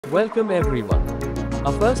Welcome everyone.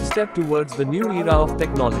 A first step towards the new era of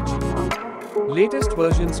technology. Latest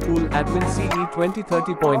version SchoolAdminCE CE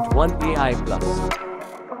 2030.1 AI Plus.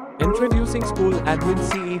 Introducing SchoolAdminCE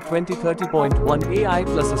CE 2030.1 AI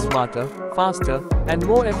Plus, a smarter, faster, and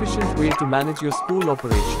more efficient way to manage your school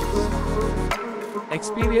operations.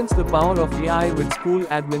 Experience the power of AI with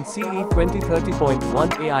SchoolAdminCE CE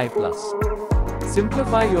 2030.1 AI Plus.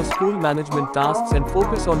 Simplify your school management tasks and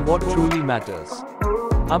focus on what truly matters.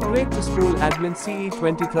 Upgrade to SchoolAdminCE CE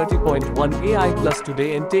 2030.1 AI Plus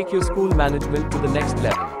today and take your school management to the next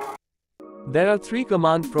level. There are 3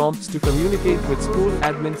 command prompts to communicate with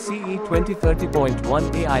SchoolAdminCE CE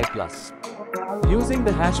 2030.1 AI Plus. Using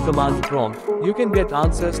the hash command prompt, you can get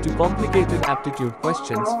answers to complicated aptitude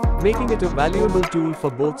questions, making it a valuable tool for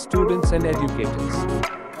both students and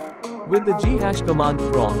educators. With the G# command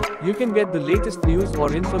prompt, you can get the latest news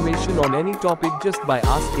or information on any topic just by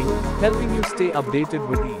asking, helping you stay updated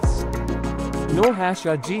with ease. No hash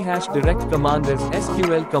or G# direct command is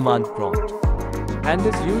SQL command prompt and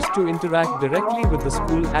is used to interact directly with the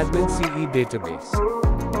SchoolAdminCE database.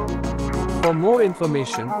 For more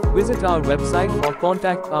information, visit our website or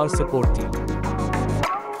contact our support team.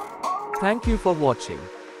 Thank you for watching.